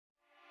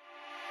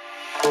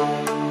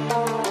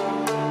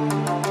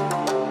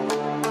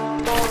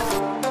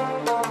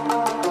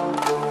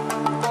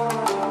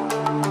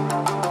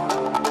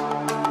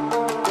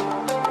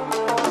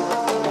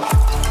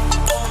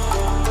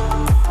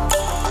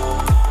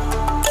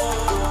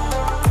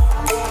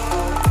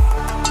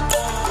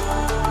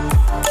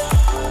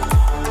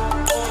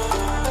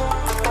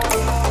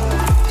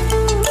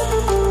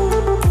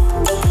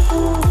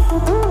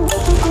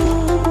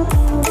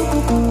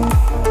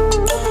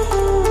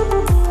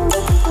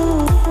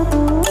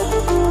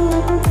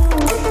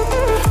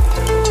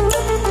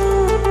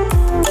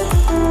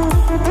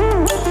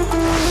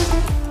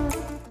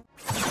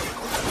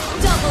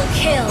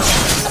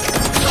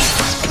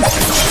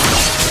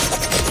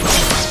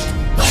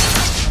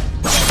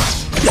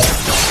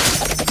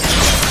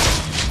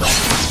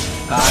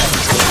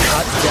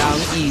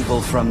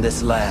evil from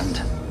this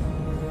land.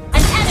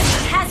 An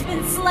enemy has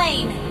been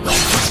slain!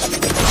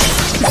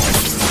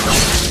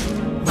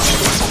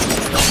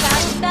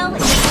 Battle spell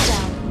is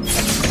down.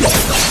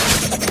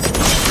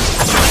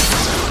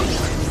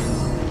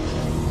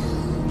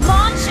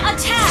 Launch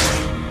attack!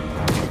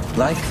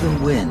 Like the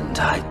wind,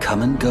 I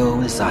come and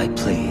go as I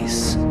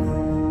please.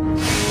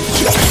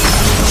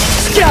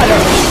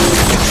 Scatter!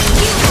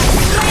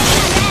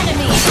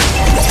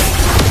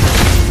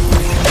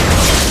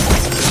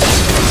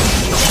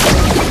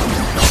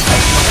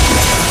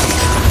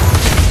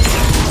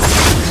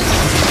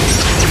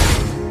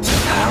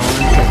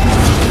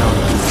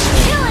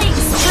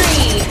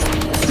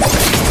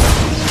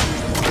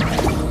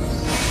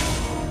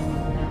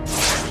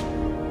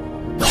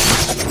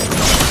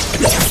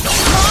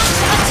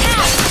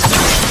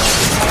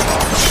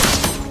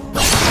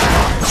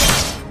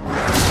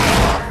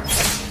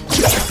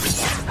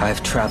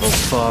 I've traveled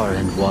far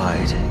and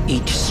wide,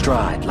 each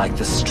stride like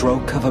the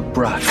stroke of a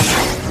brush.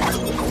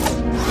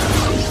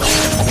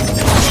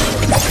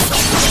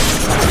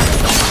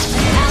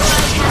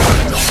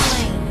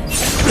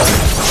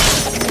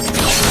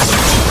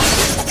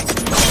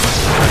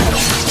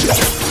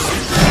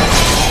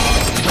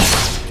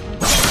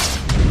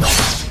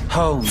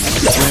 Home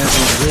is where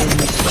the wind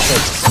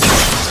takes me.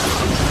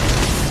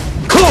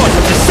 Court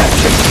of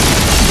deception!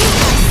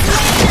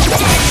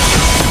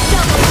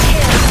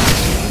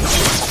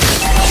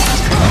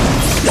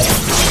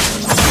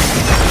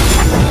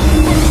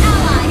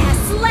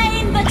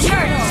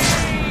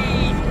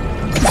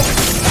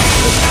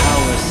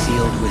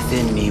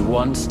 Within me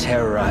once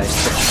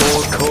terrorized the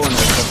four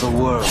corners of the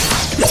world.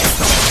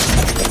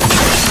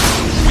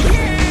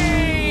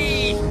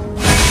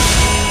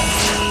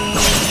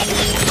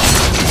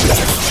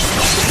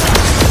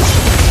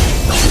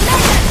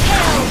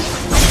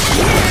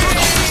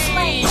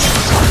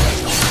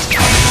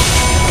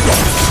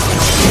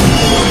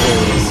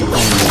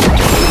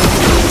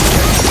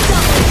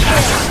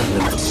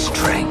 Absolute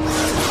strength.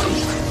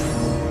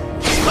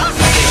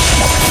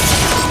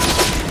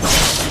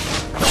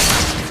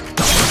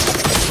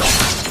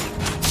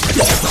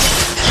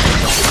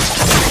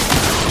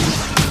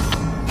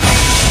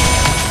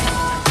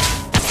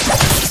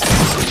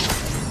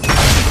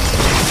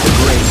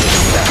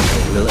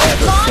 Will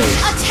ever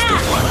face the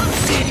one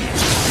within.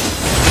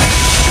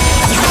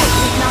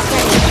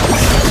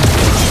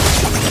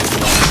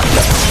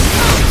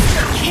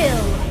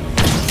 Kill.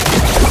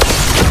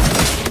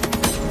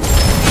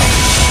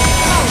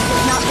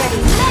 Not ready.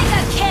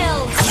 Mega kill.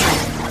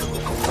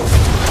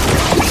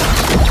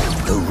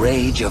 The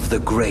rage of the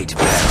great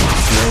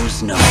barrels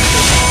knows no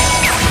limits.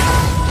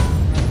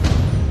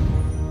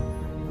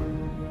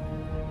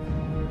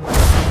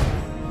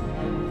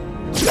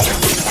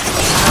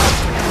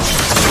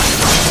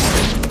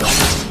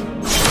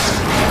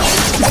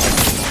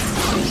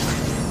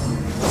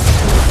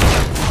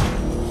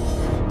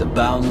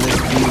 Boundless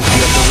beauty of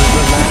the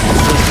riverlands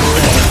will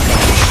forever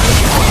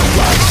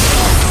vanish.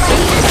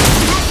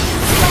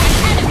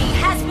 Enemy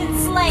has been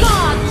slain.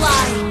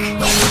 Godlike.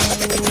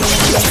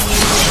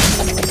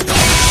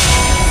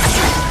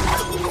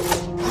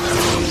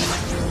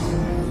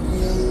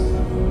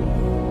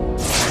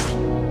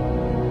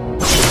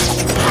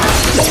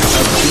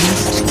 A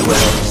beast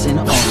dwells in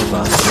all of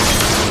us.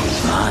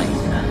 Mine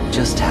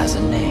just has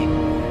a name.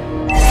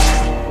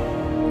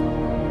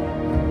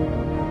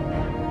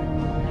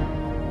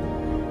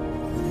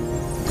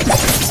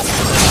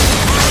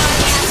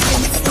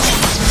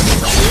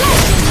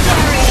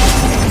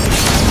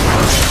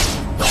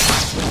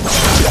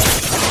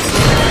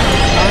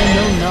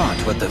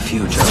 What the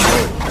future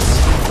holds,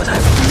 but I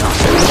will not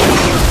be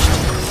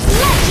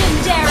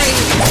Legendary!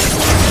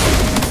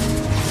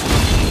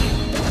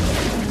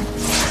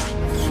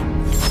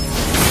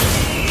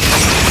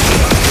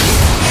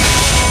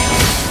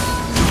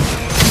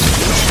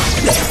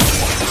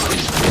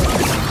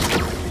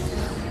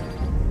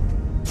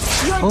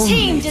 Your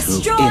team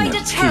destroyed a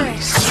turret!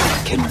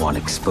 Peace can one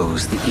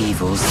expose the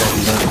evils that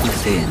lurk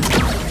within.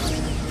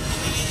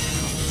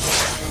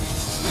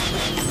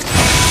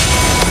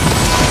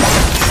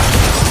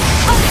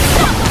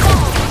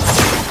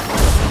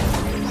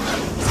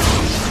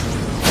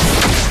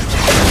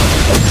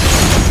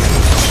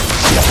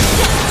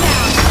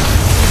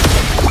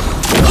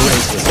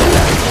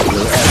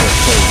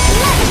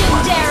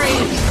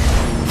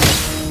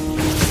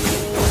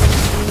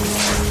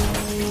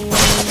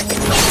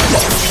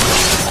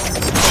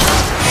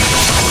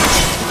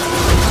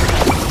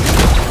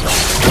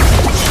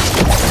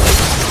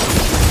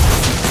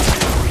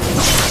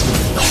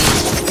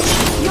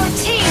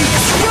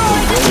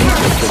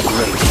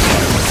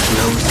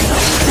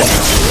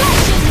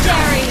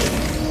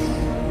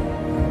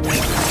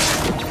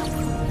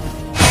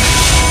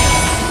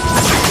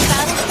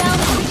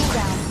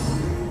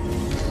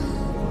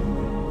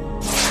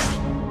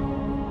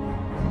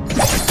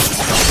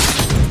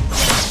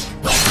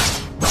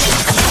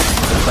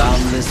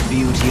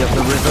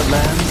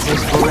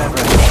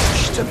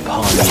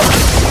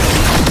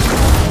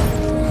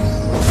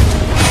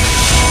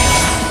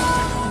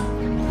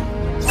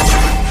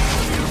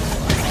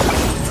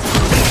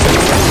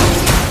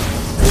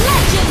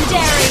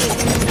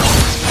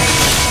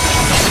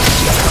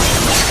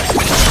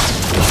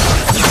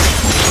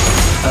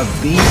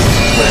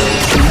 beast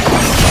dwells in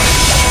all of us.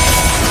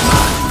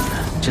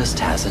 Mine just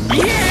has a name.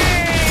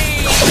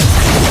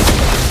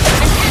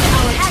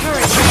 Our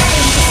turret has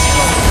been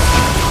destroyed.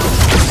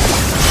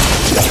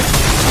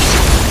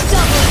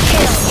 Double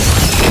kill.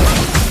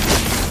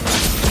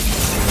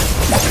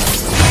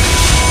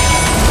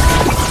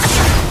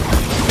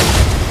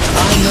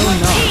 I know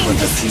not Team what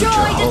the future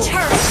destroyed a holds.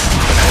 turret.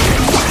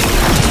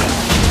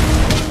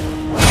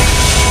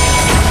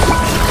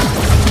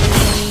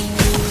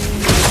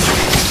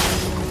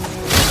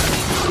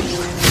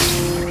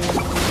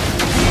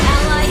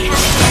 Ally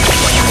has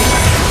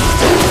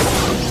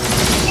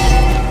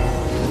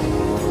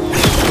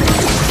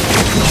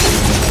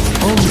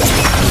Only in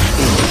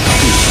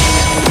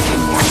peace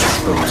can we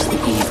expose the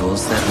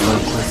evils that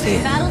lurk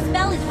within. battle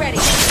spell is ready.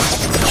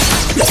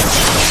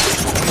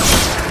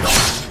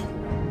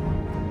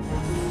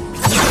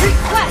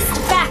 Request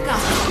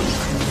backup.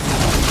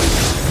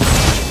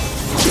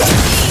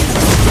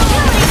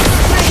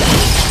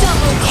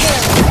 Double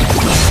kill.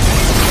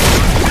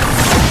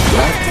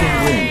 Like the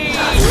wind,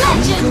 I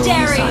come and go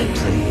as Legendary. I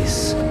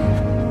please.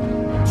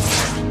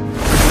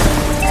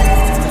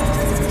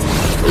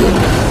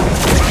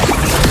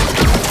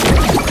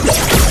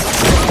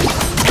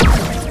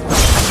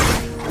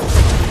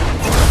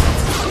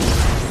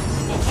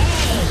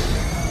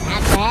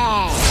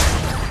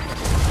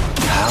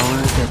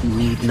 Power that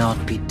need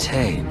not be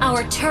tamed.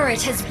 Our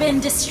turret has been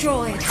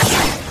destroyed.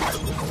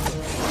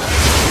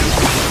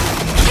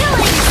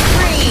 Killing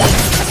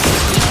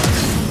spree.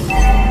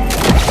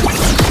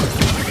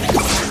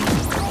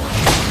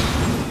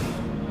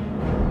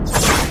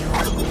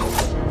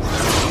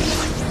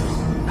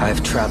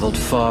 I've traveled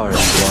far and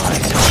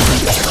wide,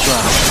 each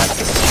stride like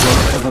the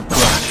stroke of a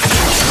brush.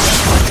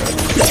 Mega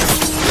kill.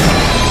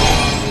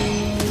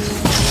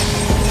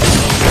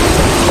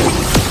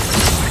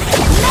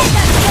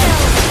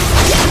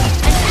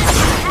 An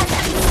enemy has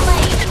been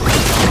slain.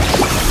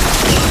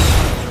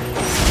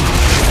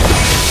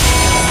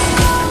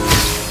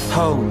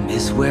 Home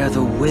is where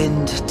the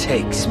wind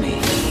takes me.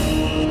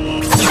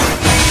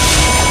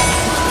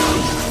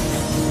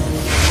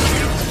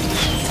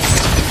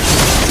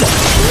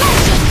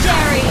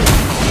 Legendary.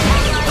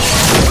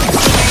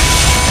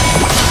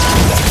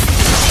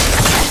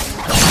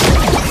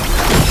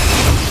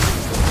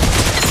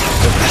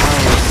 The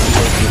power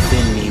sealed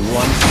within me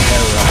once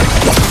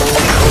terrorized the four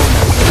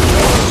corners of the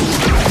world.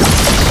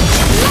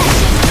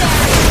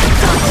 Legendary.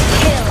 Double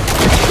kill.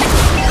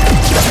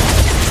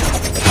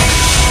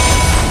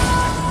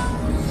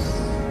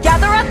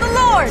 Gather at the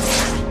Lord.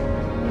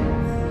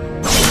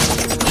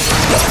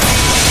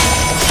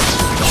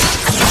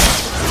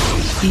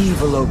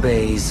 Evil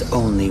obeys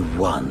only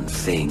one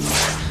thing.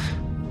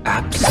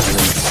 Absolute